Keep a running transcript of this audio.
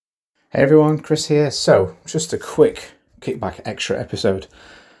Hey everyone, Chris here. So, just a quick kickback extra episode.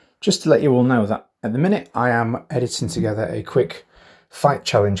 Just to let you all know that at the minute I am editing together a quick fight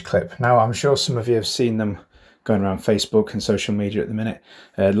challenge clip. Now, I'm sure some of you have seen them going around Facebook and social media at the minute.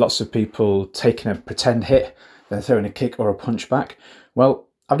 Lots of people taking a pretend hit, they're throwing a kick or a punch back. Well,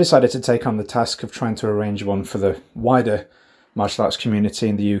 I've decided to take on the task of trying to arrange one for the wider martial arts community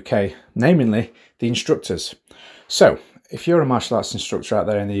in the UK, namely the instructors. So, if you're a martial arts instructor out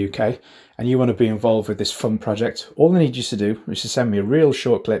there in the UK and you want to be involved with this fun project, all I need you to do is to send me a real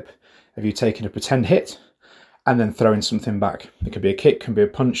short clip of you taking a pretend hit and then throwing something back. It could be a kick, can be a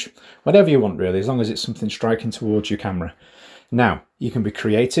punch, whatever you want really, as long as it's something striking towards your camera. Now, you can be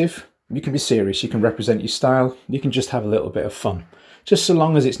creative, you can be serious, you can represent your style, you can just have a little bit of fun, just so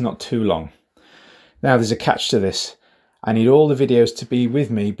long as it's not too long. Now, there's a catch to this. I need all the videos to be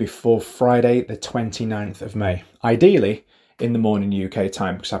with me before Friday the 29th of May. Ideally in the morning UK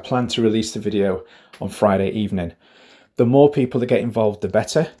time, because I plan to release the video on Friday evening. The more people that get involved, the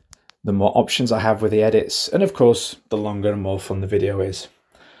better. The more options I have with the edits, and of course, the longer and more fun the video is.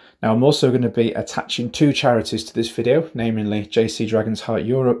 Now, I'm also going to be attaching two charities to this video, namely JC Dragon's Heart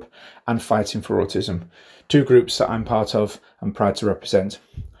Europe and Fighting for Autism, two groups that I'm part of and proud to represent.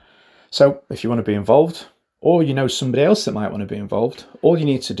 So if you want to be involved, or you know somebody else that might want to be involved, all you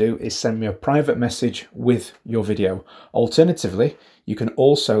need to do is send me a private message with your video. Alternatively, you can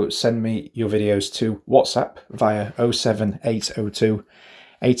also send me your videos to WhatsApp via 07802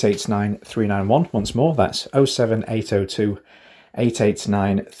 889 391. Once more, that's 07802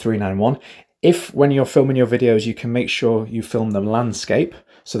 889 391. If when you're filming your videos, you can make sure you film the landscape,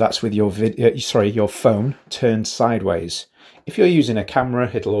 so that's with your your phone turned sideways. If you're using a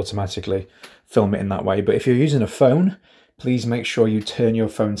camera, it'll automatically film it in that way. But if you're using a phone, please make sure you turn your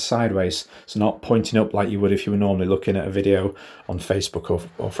phone sideways. So not pointing up like you would if you were normally looking at a video on Facebook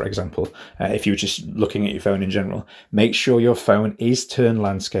or for example, if you were just looking at your phone in general. Make sure your phone is turned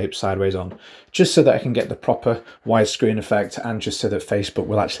landscape sideways on, just so that I can get the proper widescreen effect and just so that Facebook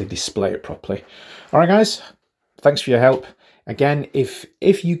will actually display it properly. All right, guys, thanks for your help. Again, if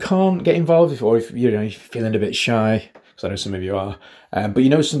you can't get involved, or if you're feeling a bit shy, because I know some of you are, but you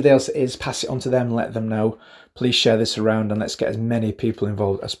know somebody else is, pass it on to them, let them know. Please share this around and let's get as many people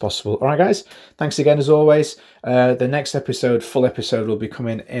involved as possible. All right, guys, thanks again as always. The next episode, full episode, will be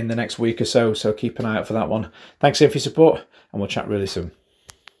coming in the next week or so, so keep an eye out for that one. Thanks again for your support, and we'll chat really soon.